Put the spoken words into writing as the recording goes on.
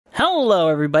Hello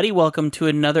everybody, welcome to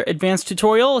another advanced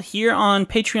tutorial here on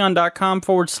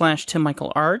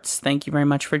patreon.com/TimMichaelArts. Thank you very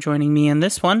much for joining me in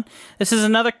this one. This is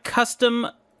another custom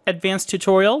advanced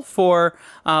tutorial for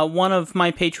one of my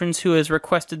patrons who has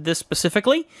requested this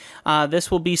specifically.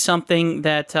 This will be something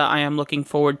that I am looking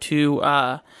forward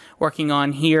to working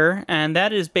on here, and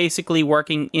that is basically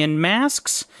working in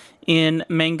masks in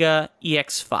Manga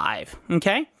EX5,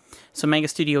 okay? So Manga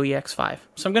Studio EX5.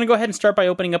 So I'm going to go ahead and start by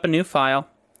opening up a new file.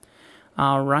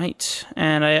 Alright,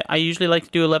 and I usually like to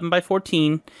do 11 by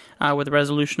 14 with a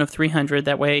resolution of 300.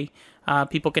 That way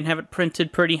people can have it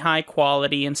printed pretty high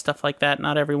quality and stuff like that.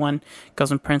 Not everyone goes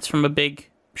and prints from a big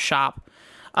shop.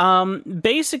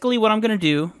 Basically what I'm going to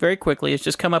do very quickly is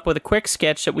just come up with a quick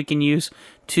sketch that we can use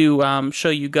to show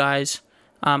you guys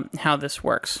how this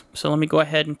works. So let me go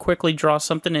ahead and quickly draw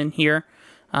something in here.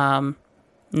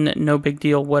 No big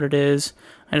deal what it is.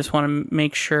 I just want to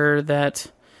make sure that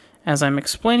as I'm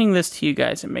explaining this to you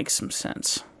guys, it makes some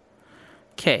sense.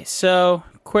 Okay, so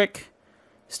quick,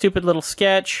 stupid little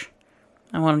sketch.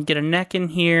 I want to get a neck in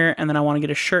here, and then I want to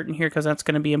get a shirt in here because that's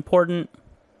going to be important.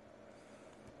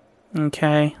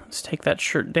 Okay, let's take that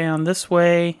shirt down this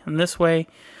way and this way.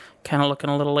 Kind of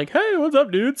looking a little like, hey, what's up,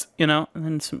 dudes? You know, and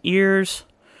then some ears,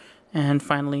 and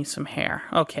finally some hair.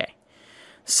 Okay.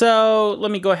 So let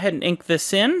me go ahead and ink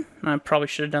this in. I probably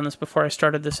should have done this before I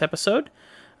started this episode.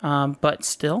 But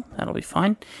still, that'll be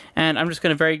fine. And I'm just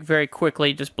going to very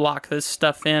quickly just block this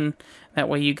stuff in. That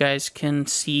way you guys can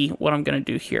see what I'm going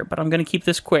to do here. But I'm going to keep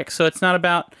this quick. So it's not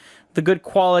about the good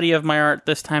quality of my art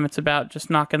this time. It's about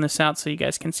just knocking this out so you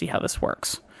guys can see how this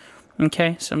works.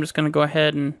 Okay, so I'm just going to go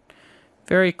ahead and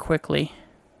very quickly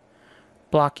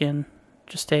block in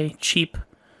just a cheap,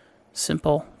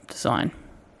 simple design.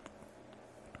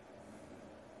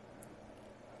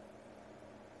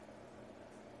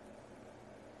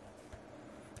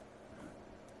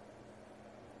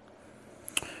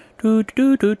 Want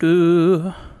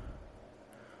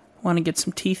to get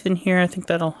some teeth in here. I think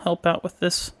that'll help out with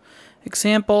this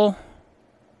example.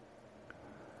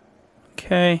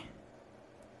 Okay.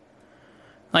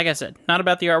 Like I said, not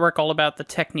about the artwork, all about the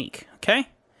technique. Okay?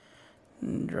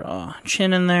 Draw a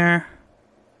chin in there.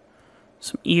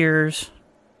 Some ears.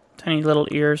 Tiny little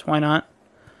ears, why not?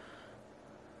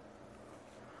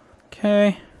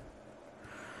 Okay.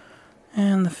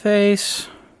 And the face.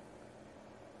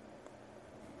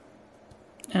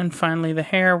 And finally the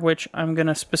hair, which I'm going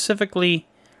to specifically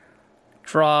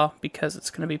draw because it's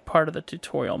going to be part of the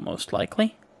tutorial most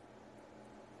likely.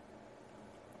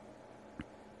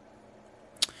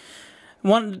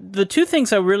 The two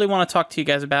things I really want to talk to you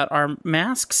guys about are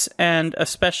masks and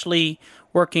especially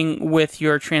working with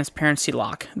your transparency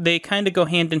lock. They kind of go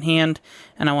hand in hand,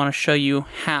 and I want to show you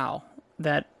how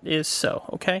that is so,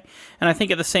 okay? And I think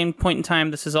at the same point in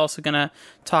time, this is also going to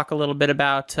talk a little bit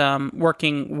about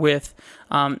working with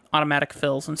automatic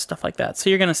fills and stuff like that.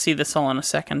 So you're going to see this all in a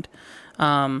second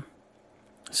as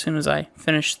soon as I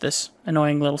finish this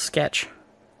annoying little sketch.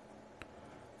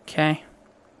 Okay.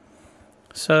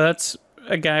 So that's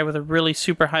a guy with a really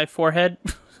super high forehead.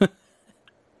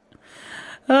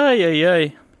 Ay, ay,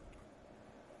 ay.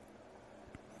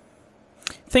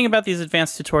 Thing about these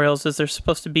advanced tutorials is they're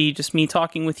supposed to be just me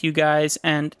talking with you guys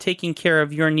and taking care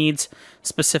of your needs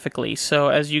specifically. So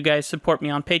as you guys support me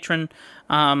on Patreon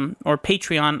or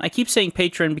Patreon, I keep saying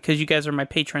Patreon because you guys are my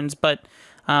patrons, but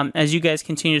as you guys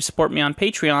continue to support me on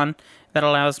Patreon, that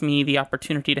allows me the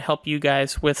opportunity to help you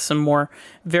guys with some more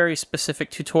very specific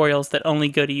tutorials that only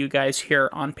go to you guys here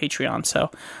on Patreon.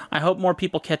 So I hope more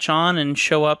people catch on and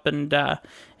show up, and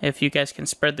if you guys can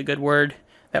spread the good word,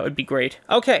 that would be great.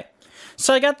 Okay.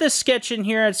 So I got this sketch in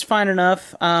here. It's fine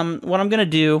enough. What I'm going to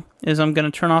do is I'm going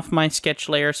to turn off my sketch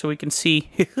layer so we can see.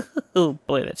 Oh,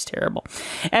 boy, that's terrible.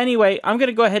 Anyway, I'm going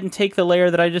to go ahead and take the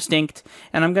layer that I just inked,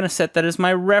 and I'm going to set that as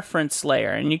my reference layer.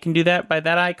 And you can do that by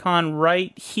that icon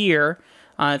right here.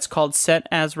 It's called Set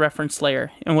as Reference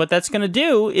Layer. And what that's going to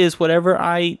do is whatever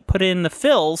I put in the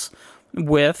fills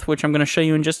with, which I'm going to show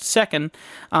you in just a second,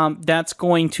 that's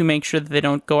going to make sure that they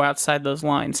don't go outside those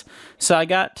lines. So I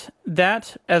got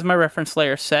that as my reference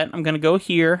layer set. I'm going to go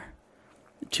here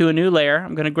to a new layer.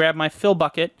 I'm going to grab my fill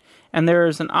bucket, and there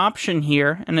is an option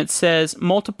here, and it says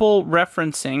multiple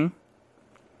referencing,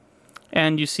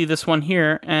 and you see this one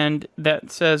here, and that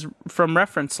says from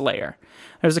reference layer.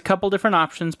 There's a couple different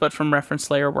options, but from reference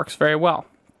layer works very well.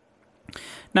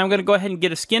 Now I'm going to go ahead and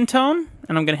get a skin tone,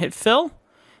 and I'm going to hit fill.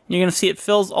 You're going to see it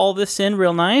fills all this in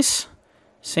real nice.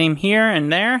 Same here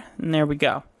and there we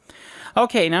go.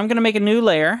 Okay, now I'm going to make a new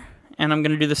layer, and I'm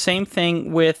going to do the same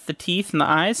thing with the teeth and the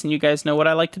eyes, and you guys know what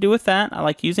I like to do with that. I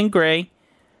like using gray.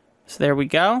 So there we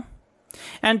go.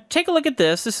 And take a look at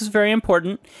this. This is very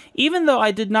important. Even though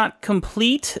I did not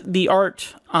complete the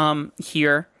art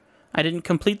here, I didn't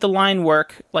complete the line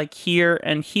work like here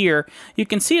and here, you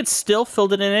can see it still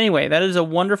filled it in anyway. That is a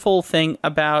wonderful thing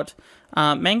about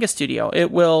Manga Studio.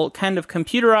 It will kind of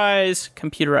computize,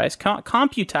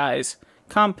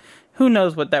 who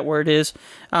knows what that word is.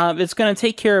 It's going to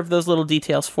take care of those little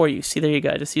details for you. See, there you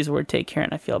go. I just use the word take care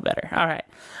and I feel better. All right.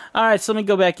 All right, so let me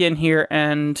go back in here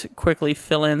and quickly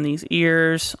fill in these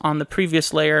ears on the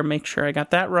previous layer. Make sure I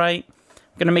got that right.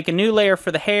 I'm going to make a new layer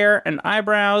for the hair and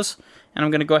eyebrows. And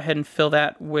I'm going to go ahead and fill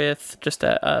that with just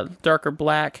a darker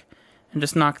black and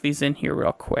just knock these in here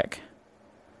real quick.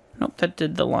 Nope, that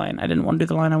did the line. I didn't want to do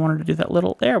the line. I wanted to do that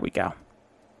little. There we go.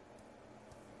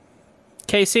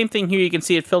 Okay, same thing here. You can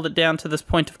see it filled it down to this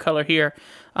point of color here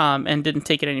and didn't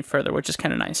take it any further, which is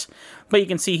kind of nice. But you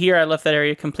can see here I left that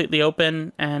area completely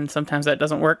open, and sometimes that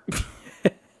doesn't work.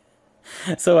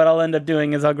 So what I'll end up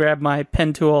doing is I'll grab my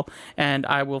pen tool and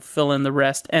I will fill in the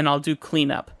rest, and I'll do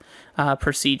cleanup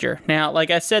procedure. Now, like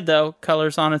I said, though,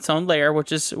 color's on its own layer,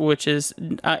 which is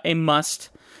a must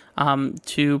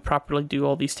to properly do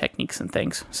all these techniques and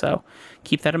things. So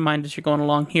keep that in mind as you're going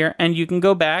along here. And you can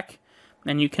go back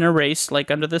and you can erase,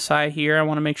 like under this eye here. I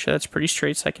want to make sure that's pretty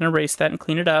straight, so I can erase that and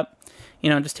clean it up.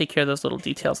 You know, just take care of those little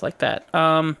details like that.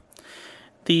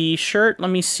 The shirt, let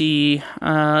me see.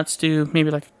 Let's do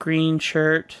maybe like a green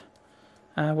shirt.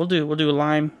 We'll do a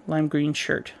lime green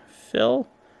shirt. Fill,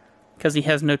 because he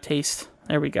has no taste.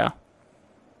 There we go. And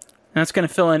that's going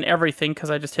to fill in everything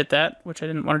because I just hit that, which I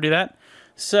didn't want to do that.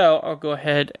 So I'll go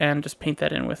ahead and just paint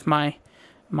that in with my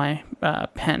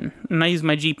pen. And I use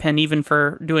my G pen even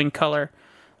for doing color.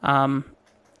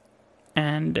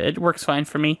 And it works fine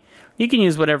for me. You can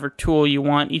use whatever tool you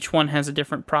want. Each one has a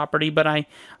different property, but I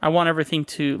want everything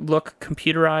to look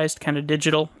computerized, kind of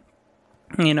digital,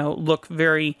 you know, look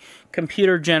very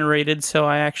computer generated, so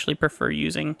I actually prefer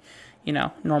using, you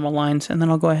know, normal lines. And then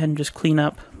I'll go ahead and just clean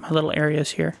up my little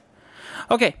areas here.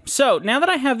 Okay, so now that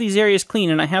I have these areas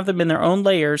clean and I have them in their own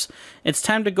layers, it's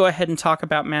time to go ahead and talk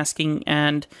about masking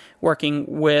and working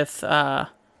with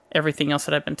everything else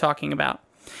that I've been talking about.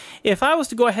 If I was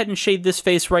to go ahead and shade this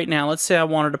face right now, let's say I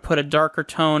wanted to put a darker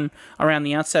tone around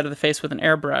the outside of the face with an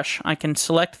airbrush, I can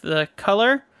select the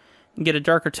color, get a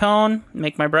darker tone,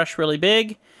 make my brush really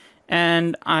big,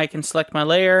 and I can select my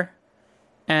layer,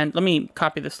 and let me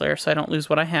copy this layer so I don't lose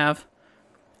what I have.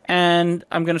 And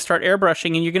I'm going to start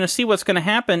airbrushing, and you're going to see what's going to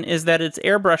happen is that it's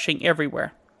airbrushing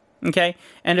everywhere. Okay?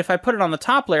 And if I put it on the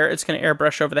top layer, it's going to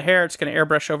airbrush over the hair, it's going to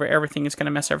airbrush over everything, it's going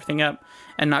to mess everything up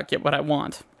and not get what I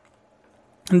want.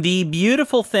 The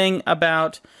beautiful thing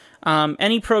about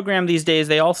any program these days,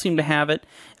 they all seem to have it,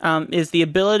 is the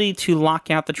ability to lock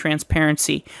out the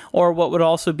transparency, or what would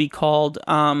also be called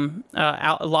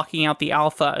locking out the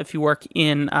alpha if you work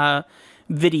in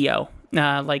video,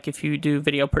 like if you do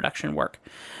video production work.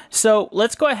 So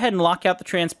let's go ahead and lock out the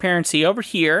transparency. Over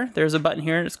here, there's a button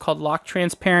here, and it's called Lock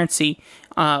Transparency,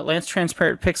 Lance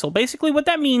Transparent Pixel. Basically what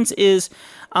that means is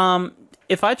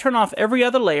if I turn off every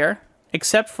other layer,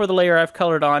 except for the layer I've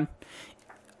colored on,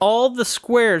 all the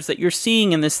squares that you're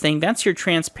seeing in this thing, that's your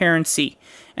transparency.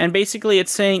 And basically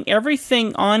it's saying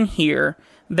everything on here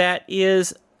that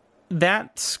is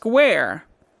that square,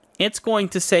 it's going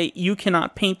to say you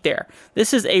cannot paint there.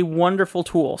 This is a wonderful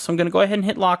tool. So I'm going to go ahead and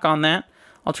hit lock on that.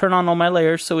 I'll turn on all my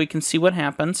layers so we can see what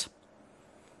happens.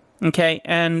 Okay,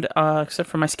 and except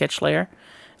for my sketch layer.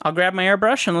 I'll grab my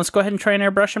airbrush and let's go ahead and try and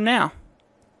airbrush them now.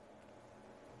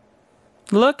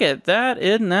 Look at that,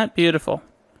 isn't that beautiful?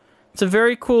 It's a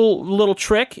very cool little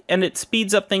trick, and it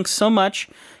speeds up things so much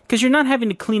because you're not having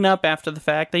to clean up after the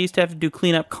fact. I used to have to do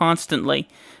cleanup constantly,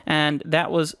 and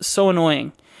that was so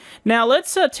annoying. Now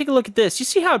let's take a look at this. You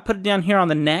see how I put it down here on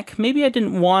the neck? Maybe I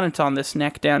didn't want it on this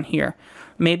neck down here.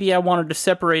 Maybe I wanted to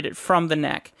separate it from the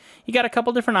neck. You got a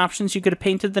couple different options. You could have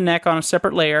painted the neck on a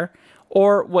separate layer,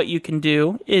 or what you can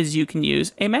do is you can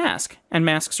use a mask, and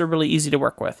masks are really easy to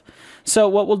work with. So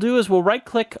what we'll do is we'll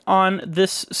right-click on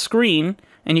this screen,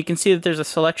 and you can see that there's a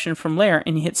selection from layer,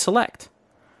 and you hit select.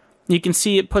 You can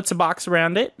see it puts a box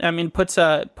around it. I mean, puts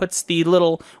the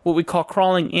little, what we call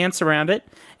crawling ants around it.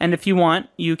 And if you want,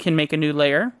 you can make a new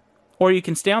layer, or you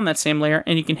can stay on that same layer,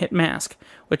 and you can hit mask,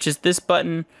 which is this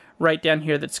button right down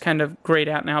here that's kind of grayed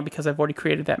out now because I've already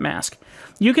created that mask.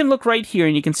 You can look right here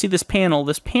and you can see this panel.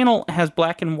 This panel has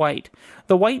black and white.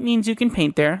 The white means you can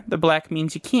paint there. The black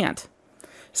means you can't.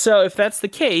 So if that's the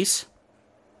case,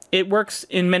 it works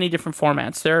in many different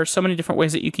formats. There are so many different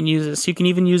ways that you can use this. You can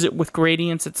even use it with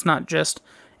gradients. It's not just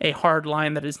a hard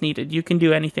line that is needed. You can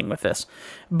do anything with this.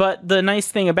 But the nice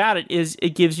thing about it is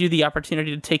it gives you the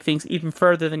opportunity to take things even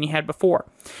further than you had before.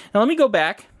 Now let me go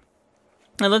back.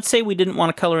 And let's say we didn't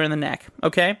want to color in the neck,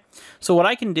 okay? So what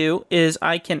I can do is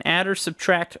I can add or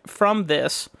subtract from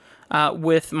this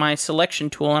with my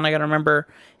selection tool, and I got to remember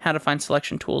how to find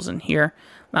selection tools in here.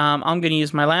 I'm going to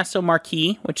use my lasso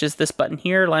marquee, which is this button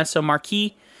here, lasso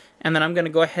marquee, and then I'm going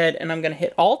to go ahead and I'm going to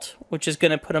hit Alt, which is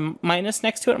going to put a minus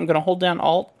next to it. I'm going to hold down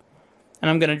Alt, and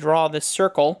I'm going to draw this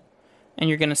circle, and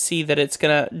you're going to see that it's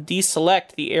going to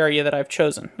deselect the area that I've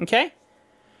chosen, okay?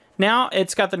 Now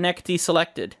it's got the neck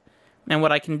deselected. And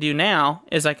what I can do now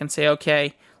is I can say,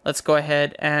 okay, let's go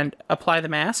ahead and apply the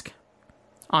mask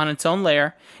on its own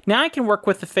layer. Now I can work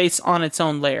with the face on its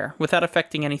own layer without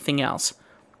affecting anything else.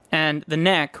 And the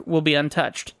neck will be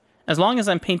untouched as long as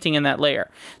I'm painting in that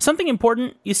layer. Something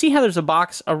important, you see how there's a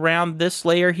box around this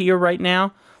layer here right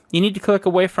now? You need to click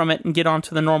away from it and get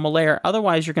onto the normal layer.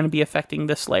 Otherwise, you're going to be affecting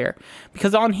this layer.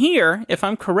 Because on here, if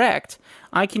I'm correct,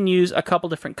 I can use a couple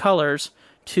different colors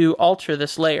to alter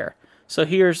this layer. So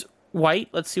here's white.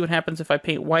 Let's see what happens if I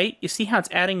paint white. You see how it's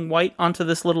adding white onto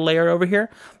this little layer over here?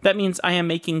 That means I am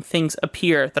making things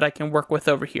appear that I can work with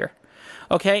over here.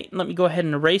 Okay, let me go ahead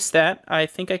and erase that. I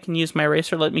think I can use my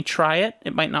eraser. Let me try it.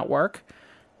 It might not work.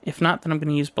 If not, then I'm going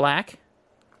to use black.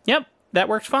 Yep, that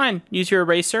works fine. Use your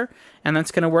eraser, and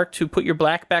that's going to work to put your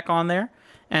black back on there.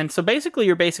 And so basically,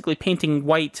 you're basically painting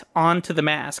white onto the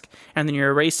mask, and then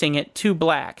you're erasing it to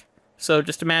black. So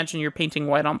just imagine you're painting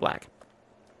white on black.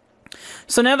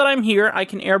 So now that I'm here, I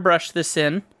can airbrush this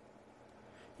in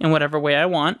whatever way I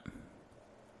want.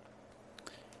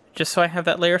 Just so I have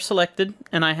that layer selected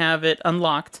and I have it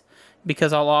unlocked,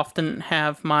 because I'll often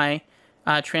have my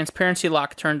transparency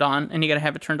lock turned on, and you gotta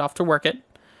have it turned off to work it.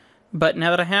 But now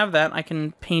that I have that, I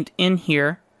can paint in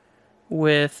here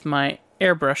with my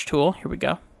airbrush tool. Here we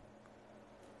go.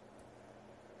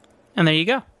 And there you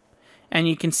go. And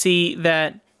you can see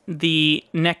that the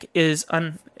neck is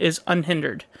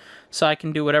unhindered. So I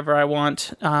can do whatever I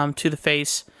want to the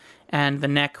face, and the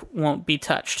neck won't be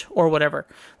touched, or whatever.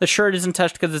 The shirt isn't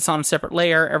touched because it's on a separate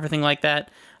layer, everything like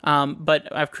that.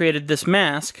 But I've created this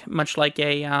mask, much like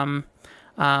a...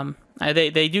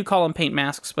 they do call them paint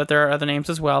masks, but there are other names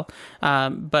as well.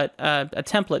 But a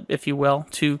template, if you will,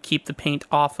 to keep the paint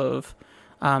off of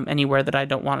anywhere that I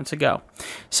don't want it to go.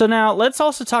 So now let's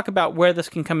also talk about where this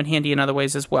can come in handy in other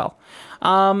ways as well.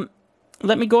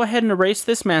 Let me go ahead and erase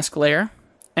this mask layer.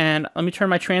 And let me turn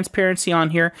my transparency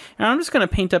on here. And I'm just going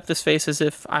to paint up this face as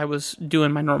if I was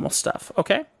doing my normal stuff,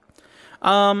 okay?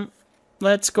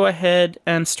 Let's go ahead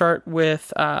and start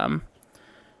with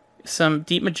some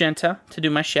deep magenta to do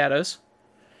my shadows.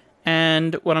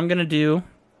 And what I'm going to do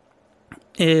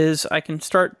is I can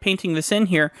start painting this in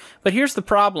here. But here's the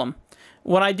problem.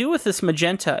 What I do with this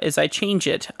magenta is I change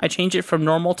it. I change it from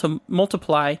normal to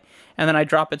multiply, and then I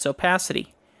drop its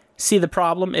opacity. See the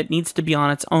problem? It needs to be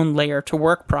on its own layer to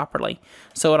work properly.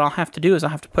 So what I'll have to do is I'll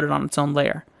have to put it on its own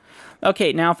layer.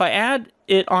 Okay, now if I add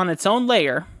it on its own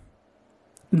layer,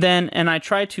 and I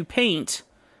try to paint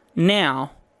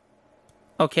now,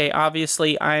 okay,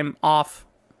 obviously I'm off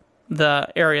the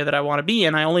area that I want to be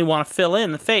in. I only want to fill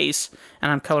in the face,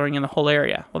 and I'm coloring in the whole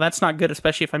area. Well, that's not good,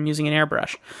 especially if I'm using an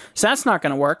airbrush. So that's not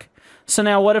going to work. So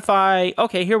now what if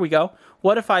okay, here we go.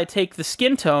 What if I take the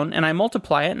skin tone and I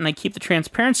multiply it and I keep the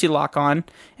transparency lock on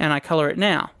and I color it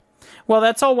now? Well,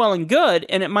 that's all well and good,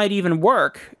 and it might even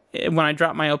work when I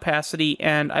drop my opacity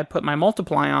and I put my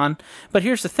multiply on. But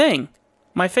here's the thing.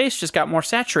 My face just got more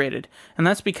saturated, and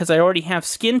that's because I already have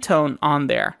skin tone on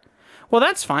there. Well,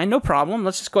 that's fine, no problem.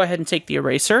 Let's just go ahead and take the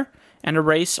eraser and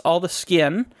erase all the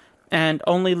skin and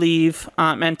only leave,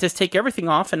 and just take everything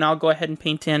off, and I'll go ahead and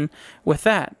paint in with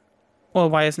that. Well,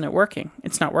 why isn't it working?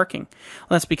 It's not working.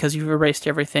 Well, that's because you've erased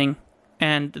everything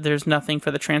and there's nothing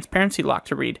for the transparency lock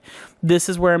to read. This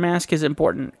is where a mask is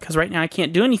important, because right now I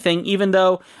can't do anything, even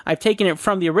though I've taken it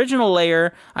from the original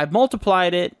layer, I've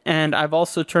multiplied it, and I've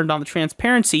also turned on the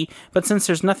transparency, but since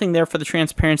there's nothing there for the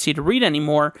transparency to read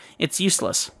anymore, it's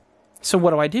useless. So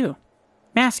what do?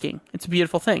 Masking. It's a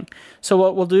beautiful thing. So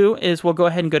what we'll do is we'll go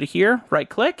ahead and go to here,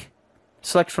 right-click,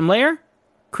 select from layer,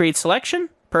 create selection,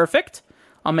 perfect.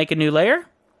 I'll make a new layer.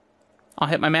 I'll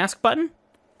hit my mask button.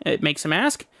 It makes a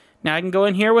mask. Now I can go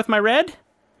in here with my red,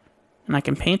 and I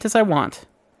can paint as I want.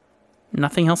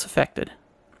 Nothing else affected.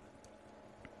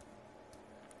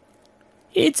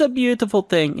 It's a beautiful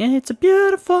thing. It's a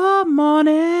beautiful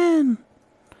morning.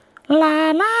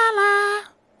 La, la, la.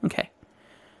 Okay.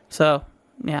 So,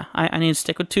 yeah, I need to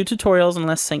stick with 2 tutorials and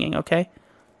less singing, okay?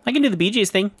 I can do the Bee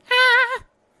Gees thing.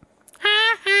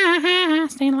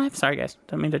 Staying alive. Sorry, guys.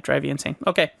 Don't mean to drive you insane.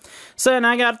 Okay. So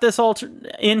now I got this all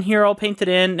in here, all painted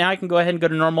in. Now I can go ahead and go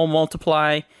to normal,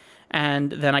 multiply,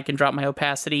 and then I can drop my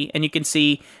opacity. And you can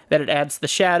see that it adds the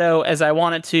shadow as I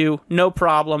want it to. No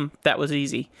problem. That was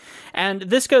easy. And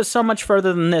this goes so much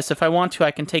further than this. If I want to,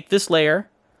 I can take this layer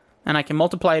and I can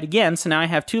multiply it again. So now I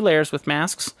have 2 layers with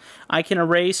masks. I can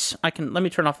erase. Let me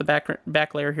turn off the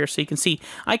back layer here so you can see.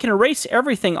 I can erase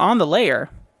everything on the layer,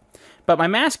 but my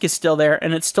mask is still there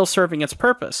and it's still serving its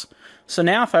purpose. So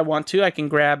now if I want to, I can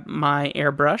grab my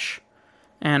airbrush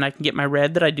and I can get my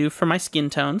red that I do for my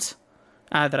skin tones,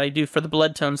 that I do for the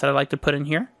blood tones that I like to put in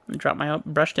here, and drop my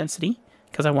brush density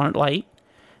because I want it light.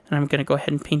 And I'm going to go ahead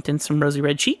and paint in some rosy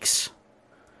red cheeks,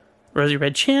 rosy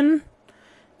red chin,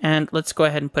 and let's go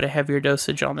ahead and put a heavier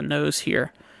dosage on the nose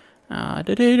here. Now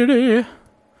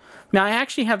I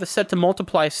actually have this set to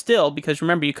multiply still because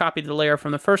remember you copied the layer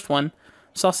from the first one.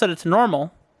 So I'll set it to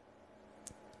normal.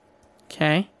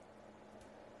 Okay.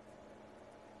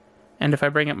 And if I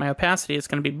bring up my opacity, it's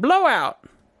going to be blowout.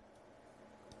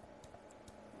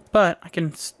 But I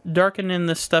can darken in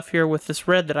this stuff here with this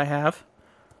red that I have.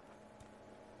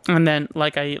 And then,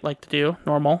 like I like to do,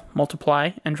 normal, multiply,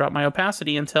 and drop my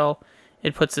opacity until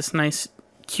it puts this nice,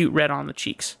 cute red on the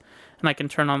cheeks. And I can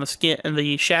turn on the skin and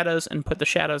the shadows and put the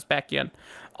shadows back in.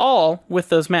 All with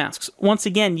those masks. Once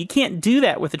again, you can't do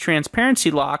that with a transparency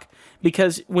lock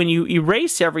because when you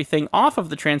erase everything off of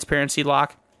the transparency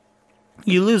lock,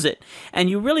 you lose it. And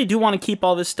you really do want to keep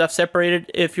all this stuff separated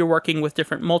if you're working with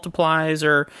different multiplies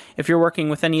or if you're working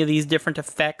with any of these different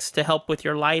effects to help with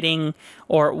your lighting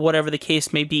or whatever the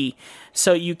case may be.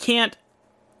 So you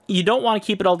don't want to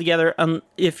keep it all together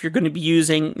if you're going to be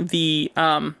using the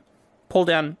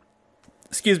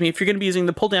if you're going to be using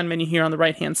the pull-down menu here on the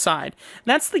right-hand side.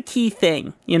 That's the key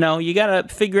thing. You know, you got to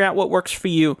figure out what works for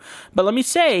you. But let me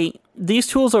say, these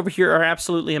tools over here are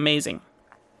absolutely amazing.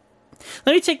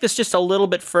 Let me take this just a little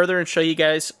bit further and show you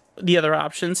guys the other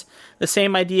options. The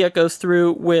same idea goes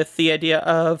through with the idea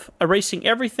of erasing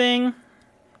everything.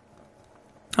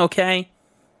 Okay.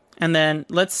 And then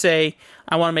let's say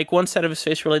I want to make one side of his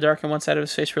face really dark and one side of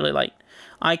his face really light.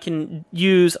 I can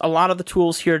use a lot of the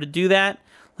tools here to do that.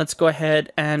 Let's go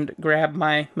ahead and grab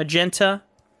my magenta,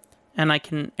 and I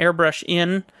can airbrush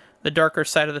in the darker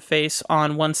side of the face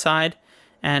on one side,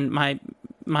 and my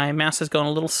mask is going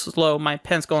a little slow. My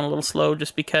pen's going a little slow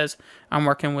just because I'm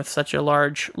working with such a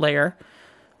large layer.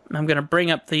 I'm going to bring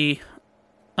up the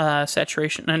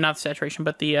saturation, not the saturation,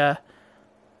 but the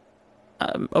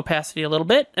opacity a little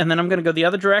bit, and then I'm going to go the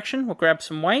other direction. We'll grab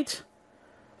some white.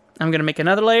 I'm going to make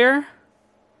another layer. I'm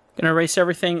going to erase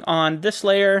everything on this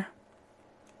layer.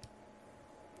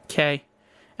 Okay,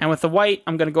 and with the white,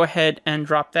 I'm going to go ahead and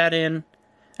drop that in.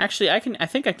 Actually, I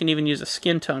think I can even use a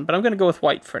skin tone, but I'm going to go with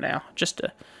white for now, just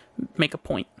to make a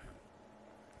point.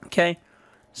 Okay,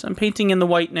 so I'm painting in the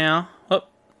white now. Oh,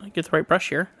 I get the right brush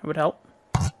here. That would help.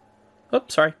 Oh,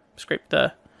 sorry, scraped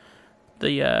the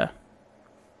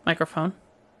microphone.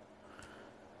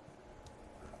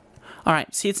 All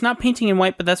right, see, it's not painting in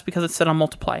white, but that's because it's set on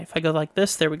multiply. If I go like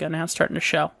this, there we go. Now it's starting to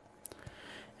show.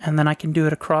 And then I can do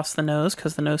it across the nose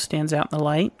because the nose stands out in the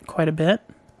light quite a bit.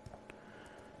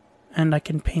 And I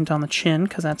can paint on the chin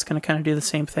because that's going to kind of do the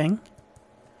same thing.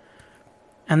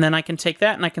 And then I can take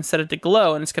that and I can set it to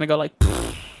glow and it's going to go like...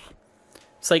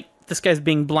 It's like this guy's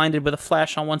being blinded with a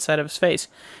flash on one side of his face.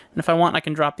 And if I want, I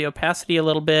can drop the opacity a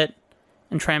little bit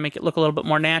and try and make it look a little bit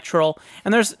more natural.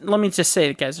 And let me just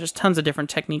say, guys, there's tons of different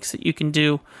techniques that you can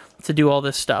do to do all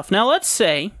this stuff. Now, let's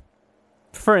say,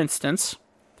 for instance...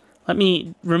 Let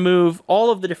me remove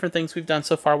all of the different things we've done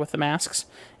so far with the masks,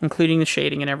 including the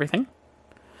shading and everything.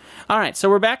 All right, so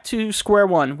we're back to square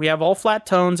one. We have all flat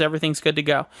tones. Everything's good to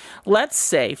go. Let's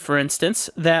say, for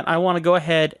instance, that I want to go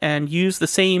ahead and use the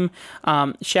same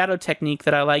shadow technique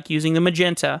that I like using the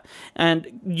magenta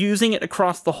and using it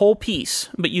across the whole piece,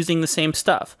 but using the same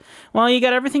stuff. Well, you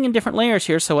got everything in different layers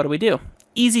here, so what do?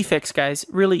 Easy fix, guys.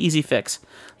 Really easy fix.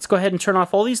 Let's go ahead and turn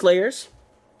off all these layers.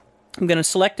 I'm going to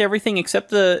select everything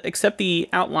except the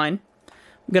outline.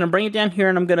 I'm going to bring it down here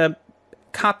and I'm going to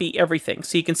copy everything.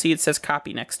 So you can see it says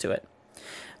copy next to it.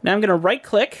 Now I'm going to right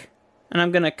click and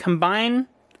I'm going to combine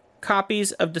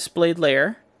copies of displayed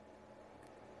layer.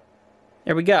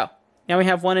 There we go. Now we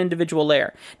have one individual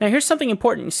layer. Now here's something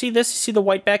important. You see this? You see the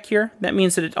white back here? That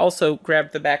means that it also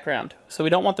grabbed the background. So we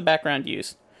don't want the background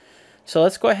used. So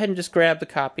let's go ahead and just grab the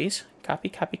copies. Copy,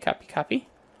 copy, copy, copy.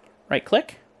 Right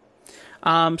click.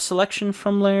 Selection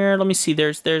from layer. Let me see.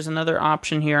 There's another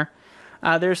option here.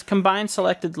 There's combine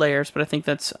selected layers, but I think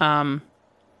that's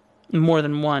more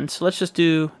than one. So let's just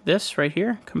do this right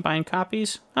here. Combine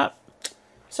copies. Oh,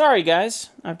 sorry, guys.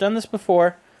 I've done this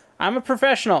before. I'm a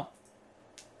professional,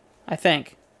 I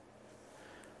think.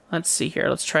 Let's see here.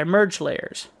 Let's try merge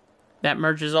layers. That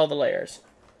merges all the layers.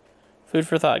 Food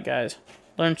for thought, guys.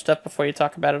 Learn stuff before you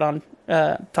talk about it on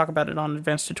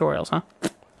advanced tutorials, huh?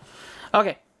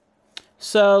 Okay.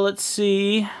 So let's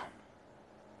see.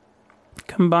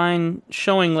 Combine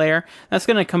showing layer. That's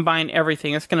going to combine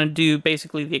everything. It's going to do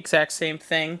basically the exact same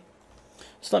thing.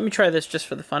 So let me try this just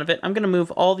for the fun of it. I'm going to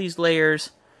move all these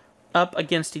layers up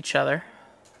against each other.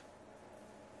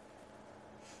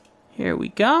 Here we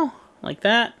go. Like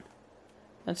that.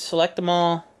 Let's select them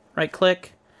all. Right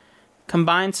click.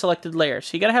 Combine selected layers.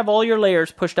 So you got to have all your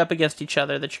layers pushed up against each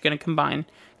other that you're going to combine.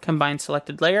 Combine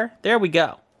selected layer. There we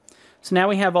go. So now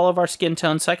we have all of our skin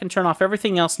tones. So I can turn off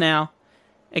everything else now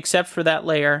except for that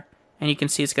layer, and you can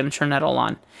see it's going to turn that all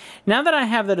on. Now that I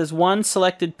have that as one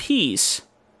selected piece,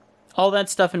 all that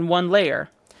stuff in one layer,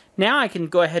 now I can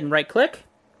go ahead and right-click,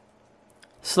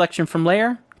 selection from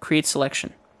layer, create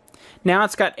selection. Now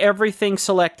it's got everything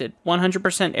selected,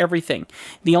 100% everything.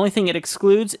 The only thing it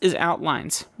excludes is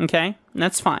outlines, okay? And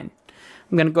that's fine.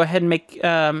 I'm going to go ahead and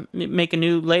make a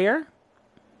new layer,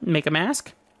 make a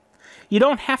mask. You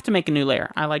don't have to make a new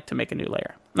layer. I like to make a new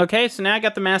layer. Okay, so now I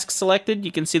got the mask selected.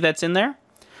 You can see that's in there.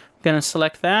 I'm going to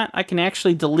select that. I can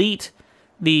actually delete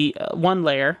the one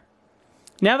layer.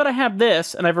 Now that I have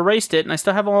this, and I've erased it, and I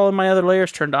still have all of my other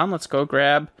layers turned on, let's go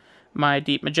grab my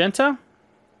deep magenta.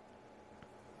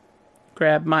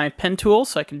 Grab my pen tool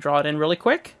so I can draw it in really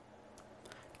quick.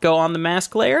 Go on the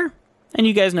mask layer, and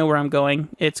you guys know where I'm going.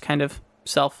 It's kind of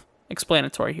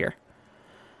self-explanatory here.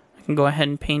 I can go ahead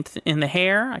and paint in the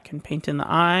hair. I can paint in the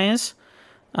eyes,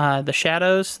 the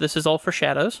shadows. This is all for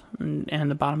shadows, and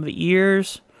the bottom of the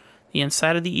ears, the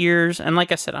inside of the ears. And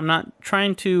like I said, I'm not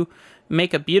trying to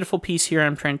make a beautiful piece here.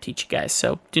 I'm trying to teach you guys,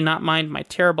 so do not mind my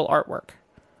terrible artwork.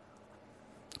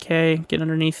 Okay, get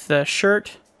underneath the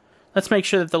shirt. Let's make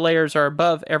sure that the layers are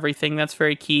above everything. That's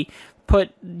very key.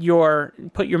 Put your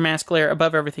mask layer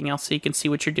above everything else so you can see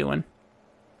what you're doing.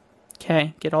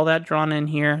 Okay, get all that drawn in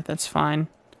here. That's fine.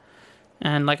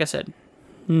 And like I said,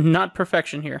 not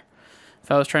perfection here.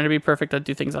 If I was trying to be perfect, I'd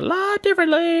do things a lot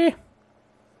differently.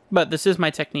 But this is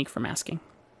my technique for masking.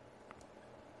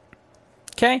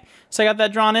 Okay, so I got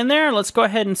that drawn in there. Let's go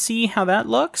ahead and see how that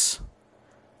looks.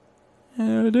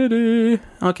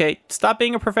 Okay, stop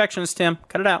being a perfectionist, Tim.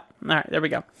 Cut it out. All right, there we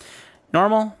go.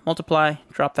 Normal, multiply,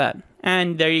 drop that.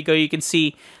 And there you go. You can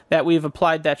see that we've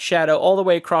applied that shadow all the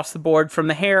way across the board from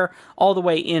the hair all the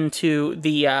way into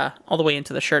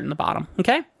the shirt and the bottom.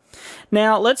 Okay?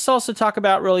 Now, let's also talk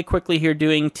about really quickly here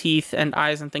doing teeth and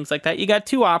eyes and things like that. You got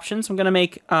two options. I'm going to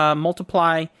make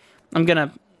multiply. I'm going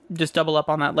to just double up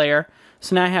on that layer.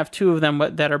 So now I have two of them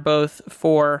that are both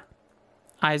for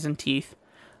eyes and teeth.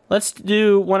 Let's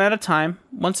do one at a time.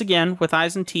 Once again, with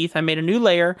eyes and teeth, I made a new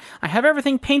layer. I have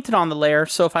everything painted on the layer,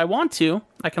 so if I want to,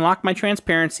 I can lock my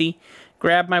transparency,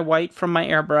 grab my white from my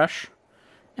airbrush,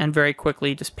 and very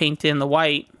quickly just paint in the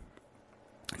white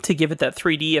to give it that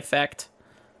 3D effect.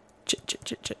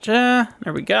 There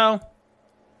we go.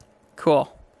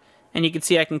 Cool. And you can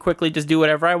see I can quickly just do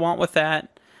whatever I want with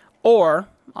that. Or,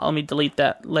 let me delete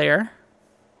that layer.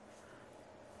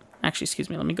 Actually, excuse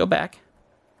me, let me go back.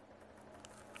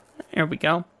 There we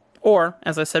go. Or,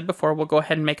 as I said before, we'll go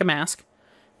ahead and make a mask.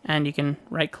 And you can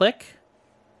right-click,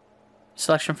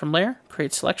 selection from layer,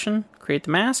 create selection, create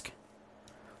the mask.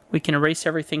 We can erase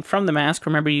everything from the mask.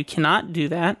 Remember, you cannot do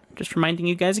that. Just reminding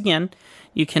you guys again,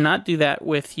 you cannot do that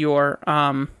with your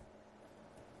other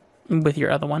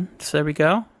one. So there we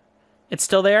go. It's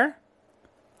still there.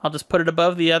 I'll just put it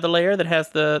above the other layer that has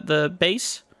the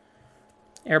base.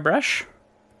 Airbrush.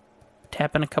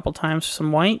 Tap in a couple times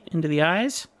some white into the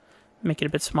eyes. Make it a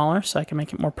bit smaller so I can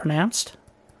make it more pronounced.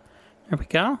 There we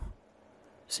go.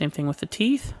 Same thing with the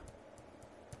teeth.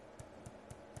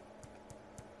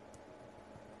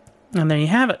 And there you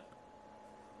have it.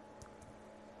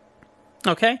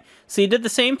 Okay, so you did the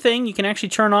same thing. You can actually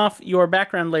turn off your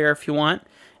background layer if you want.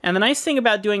 And the nice thing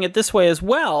about doing it this way as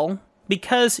well,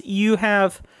 because you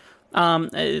have...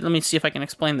 let me see if I can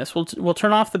explain this. We'll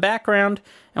turn off the background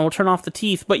and we'll turn off the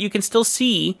teeth, but you can still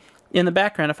see in the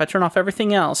background, if I turn off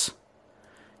everything else,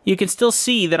 you can still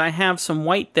see that I have some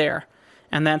white there.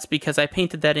 And that's because I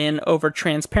painted that in over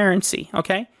transparency,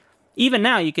 okay? Even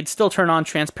now, you could still turn on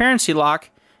transparency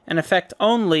lock and affect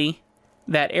only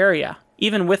that area,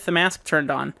 even with the mask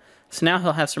turned on. So now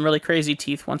he'll have some really crazy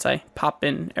teeth once I pop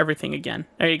in everything again.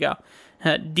 There you go.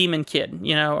 Demon kid,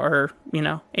 you know, or, you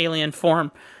know, alien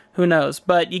form. Who knows?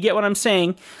 But you get what I'm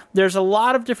saying. There's a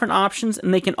lot of different options,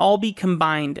 and they can all be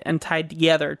combined and tied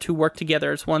together to work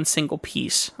together as one single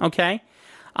piece, okay?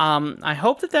 I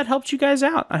hope that helped you guys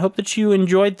out. I hope that you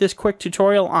enjoyed this quick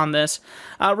tutorial on this.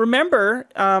 Remember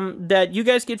that you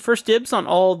guys get first dibs on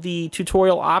all the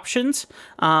tutorial options.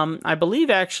 I believe,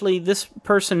 actually, this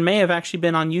person may have actually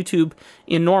been on YouTube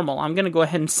in normal. I'm going to go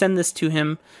ahead and send this to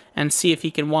him and see if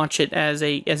he can watch it as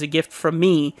a gift from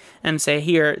me and say,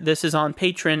 here, this is on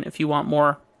Patreon. If you want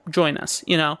more, join us,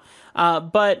 you know.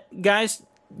 But, guys,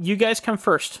 you guys come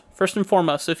first and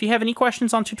foremost. So if you have any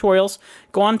questions on tutorials,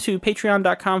 go on to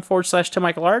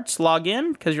patreon.com/TimMichaelArts, log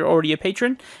in, because you're already a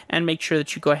patron, and make sure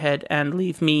that you go ahead and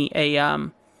leave me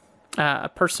a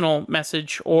personal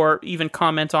message or even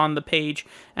comment on the page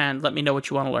and let me know what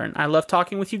you want to learn. I love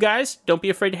talking with you guys. Don't be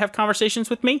afraid to have conversations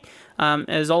with me.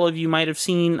 As all of you might have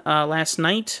seen last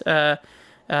night,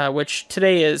 which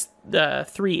today is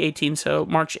 3/18, so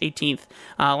March 18th.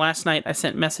 Last night I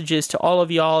sent messages to all of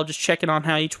y'all, just checking on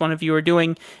how each one of you are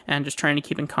doing and just trying to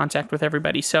keep in contact with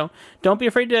everybody. So don't be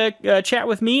afraid to chat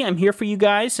with me. I'm here for you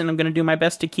guys, and I'm going to do my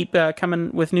best to keep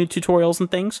coming with new tutorials and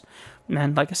things.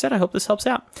 And like I said, I hope this helps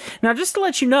out. Now, just to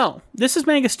let you know, this is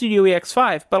Manga Studio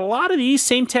EX5, but a lot of these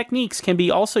same techniques can be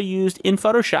also used in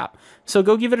Photoshop. So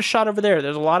go give it a shot over there.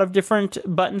 There's a lot of different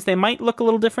buttons. They might look a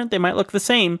little different. They might look the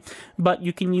same, but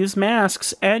you can use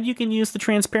masks, and you can use the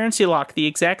transparency lock the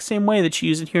exact same way that you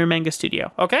use it here in Manga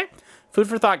Studio. Okay? Food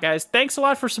for thought, guys. Thanks a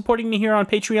lot for supporting me here on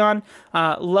Patreon.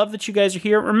 Love that you guys are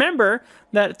here. Remember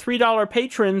that $3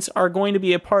 patrons are going to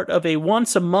be a part of a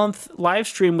once-a-month live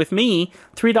stream with me,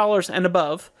 $3 and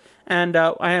above. And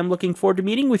I am looking forward to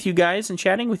meeting with you guys and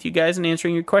chatting with you guys and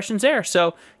answering your questions there.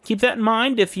 So keep that in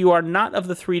mind if you are not of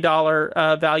the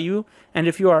 $3 value. And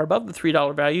if you are above the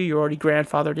 $3 value, you're already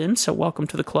grandfathered in. So welcome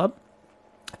to the club.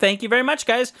 Thank you very much,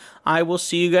 guys. I will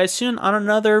see you guys soon on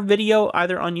another video,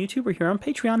 either on YouTube or here on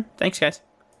Patreon. Thanks, guys.